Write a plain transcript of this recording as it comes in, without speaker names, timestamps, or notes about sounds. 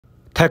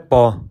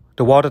TeQBall,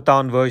 the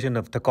watered-down version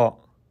of TaKraw.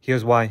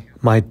 Here's why.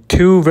 My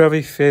two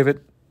very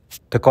favorite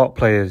TaKraw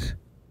players.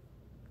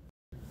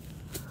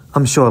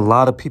 I'm sure a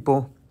lot of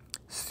people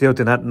still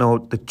do not know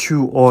the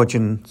true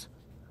origins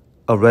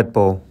of Red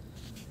Bull.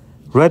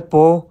 Red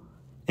Bull,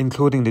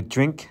 including the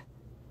drink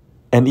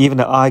and even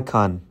the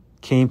icon,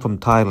 came from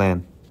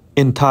Thailand.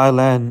 In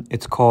Thailand,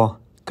 it's called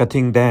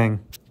Kating Dang,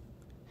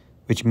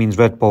 which means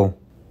Red Bull.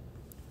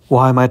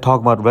 Why am I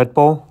talking about Red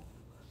Bull?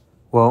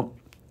 Well,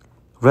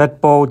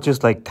 Red Bull,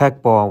 just like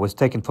TeQBall, was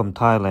taken from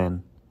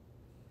Thailand,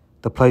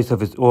 the place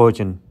of its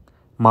origin,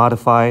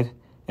 modified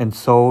and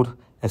sold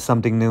as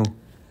something new.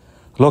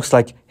 Looks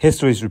like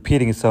history is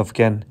repeating itself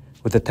again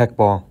with the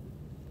TeQBall.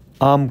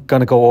 I'm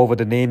gonna go over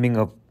the naming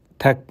of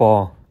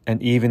TeQBall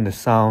and even the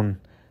sound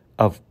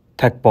of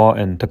TeQBall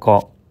and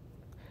TaKraw.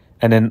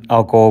 And then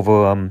I'll go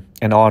over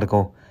an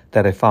article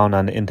that I found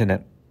on the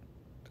internet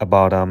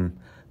about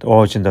the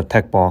origins of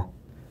TeQBall.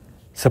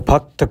 So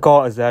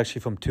TaKraw is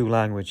actually from two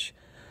languages.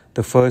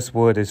 The first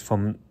word is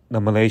from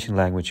the Malaysian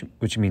language,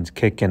 which means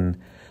kick, and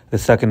the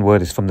second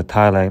word is from the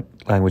Thai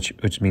language,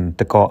 which means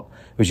TaKraw,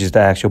 which is the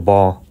actual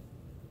ball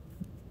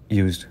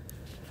used.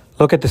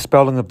 Look at the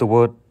spelling of the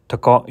word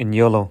TaKraw in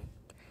yellow.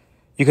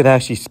 You could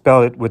actually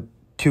spell it with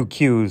two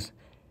Q's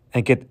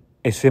and get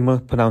a similar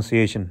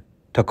pronunciation,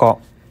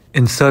 TaKraw.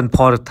 In certain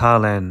part of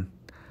Thailand,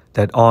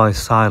 that R is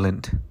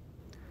silent.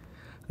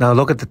 Now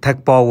look at the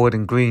TeQBall word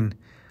in green.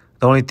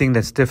 The only thing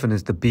that's different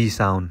is the B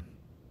sound.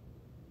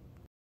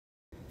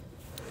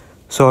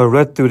 So I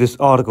read through this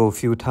article a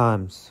few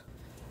times.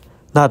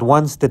 Not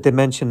once did they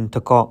mention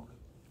TaKraw.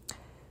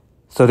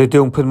 So they're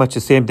doing pretty much the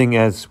same thing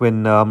as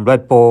when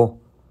Red Bull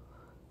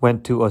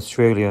went to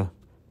Australia.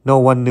 No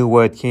one knew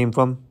where it came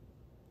from.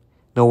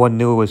 No one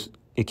knew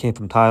it came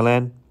from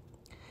Thailand.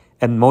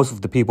 And most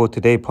of the people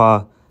today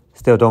probably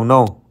still don't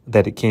know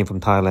that it came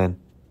from Thailand.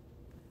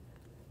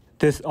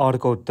 This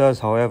article does,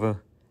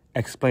 however,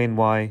 explain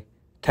why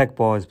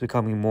TeQBall is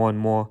becoming more and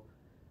more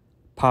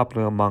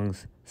popular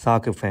amongst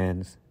soccer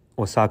fans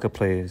or soccer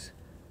players.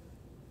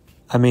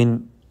 I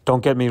mean,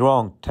 don't get me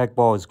wrong,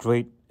 TeQBall is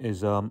great.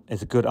 Is a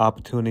good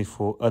opportunity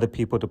for other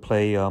people to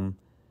play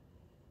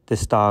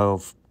this style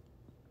of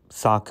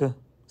soccer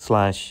 /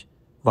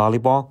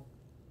 volleyball.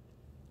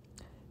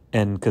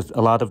 And because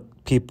a lot of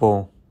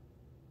people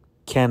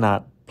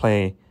cannot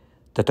play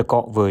the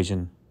TaKraw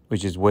version,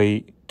 which is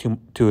way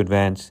too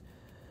advanced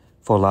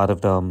for a lot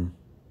of them,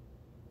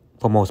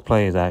 for most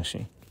players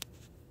actually.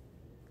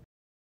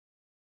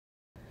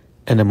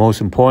 And the most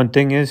important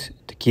thing is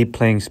to keep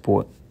playing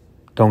sport.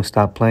 Don't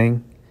stop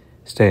playing.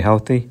 Stay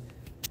healthy.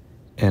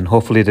 And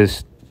hopefully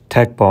this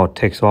TeQBall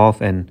takes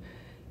off and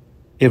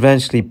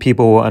eventually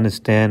people will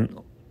understand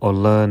or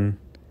learn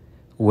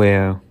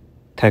where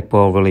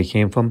TeQBall really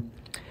came from.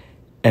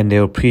 And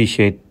they'll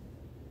appreciate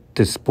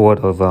the sport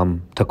of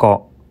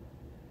TaKraw.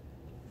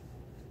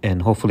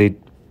 And hopefully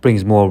it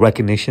brings more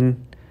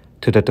recognition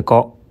to the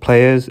TaKraw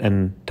players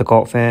and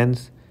TaKraw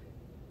fans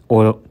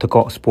or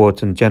TaKraw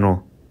sports in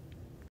general.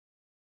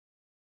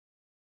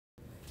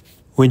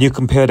 When you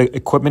compare the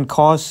equipment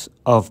costs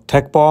of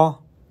TeQBall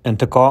and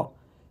TaKraw,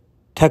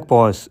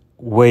 TeQBall is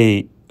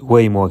way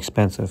more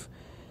expensive.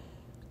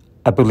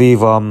 I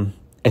believe a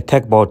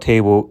TeQBall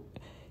table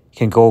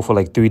can go for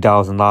like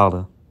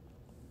 $3,000.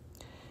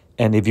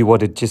 And if you were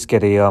to just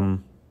get a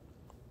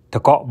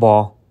TaKraw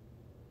ball,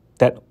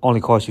 that only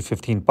costs you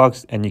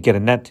 $15, and you get a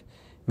net,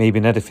 maybe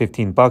another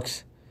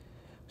 $15.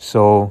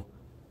 So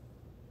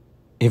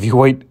if you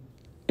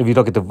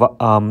look at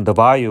the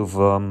value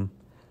of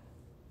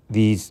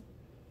these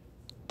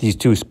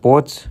two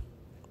sports,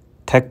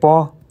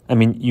 TeQBall, I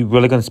mean, you're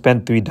really gonna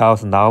spend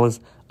 $3,000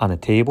 on a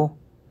table,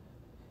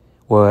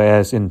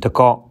 whereas in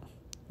TaKraw,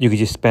 you could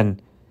just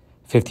spend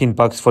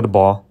 $15 for the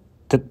ball,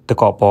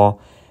 TaKraw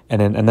ball, and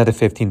then another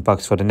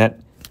 $15 for the net,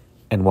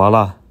 and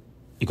voila,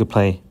 you could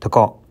play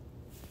TaKraw.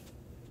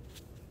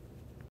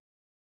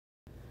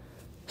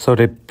 So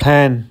they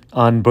plan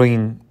on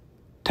bringing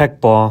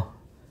TeQBall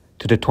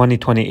to the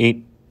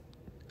 2028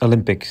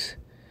 Olympics.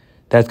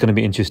 That's going to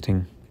be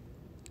interesting.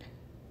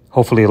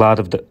 Hopefully a lot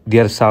of the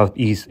other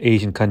Southeast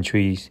Asian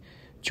countries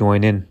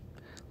join in,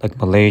 like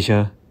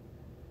Malaysia,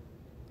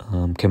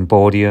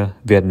 Cambodia,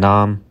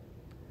 Vietnam.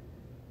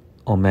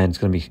 Oh man, it's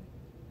going to be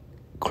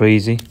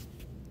crazy.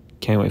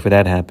 Can't wait for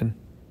that to happen.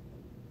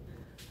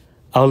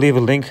 I'll leave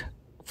a link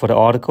for the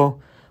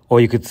article,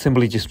 or you could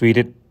simply just read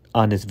it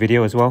on this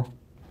video as well.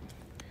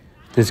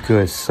 This girl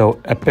is so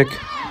epic.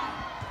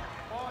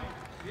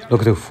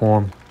 Look at her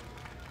form.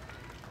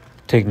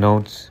 Take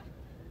notes.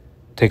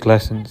 Take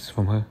lessons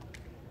from her.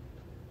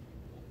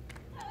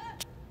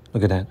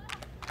 Look at that.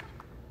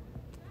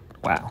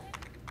 Wow.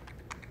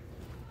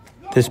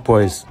 This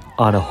boy is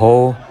on a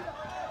whole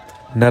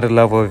another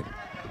level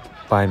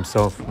by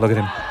himself. Look at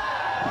him.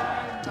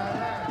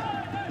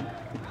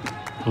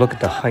 Look at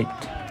the height.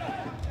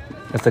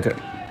 That's like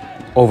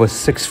over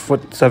 6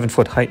 foot, 7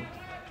 foot height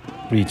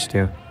reach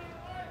there.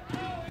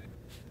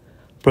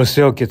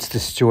 Brazil gets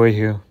destroyed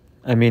here.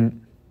 I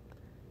mean,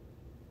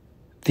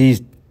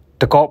 these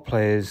TeQBall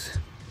players,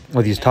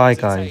 or these Thai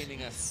guys,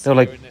 They're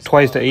like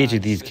twice the age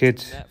of these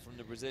kids.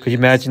 Could you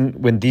imagine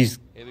when these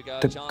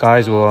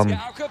guys were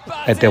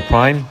at their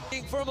prime?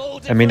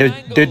 I mean,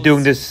 they're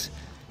doing this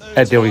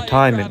at their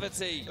retirement.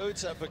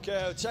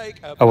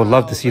 I would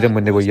love to see them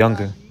when they were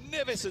younger.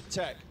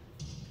 A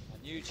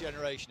new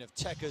generation of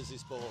techers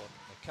is born.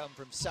 They come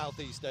from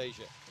Southeast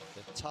Asia.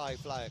 The Thai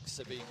flags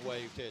are being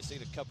waved here.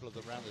 Seen a couple of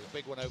them around. There's a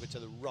big one over to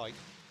the right.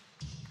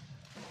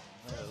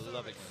 They're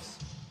loving this.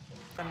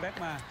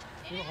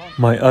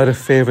 My other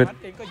favorite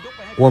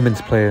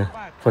women's player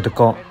for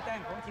TaKraw,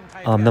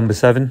 number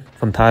 7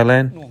 from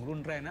Thailand.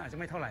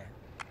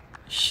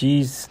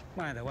 She's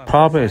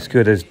probably as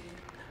good as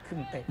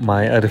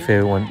my other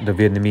favorite one, the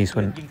Vietnamese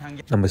one,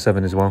 number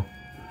 7 as well.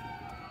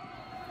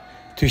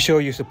 To show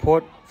your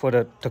support for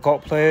the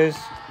TaKraw players,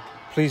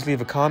 please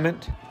leave a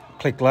comment,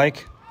 click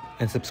like,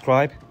 and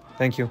subscribe.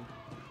 Thank you.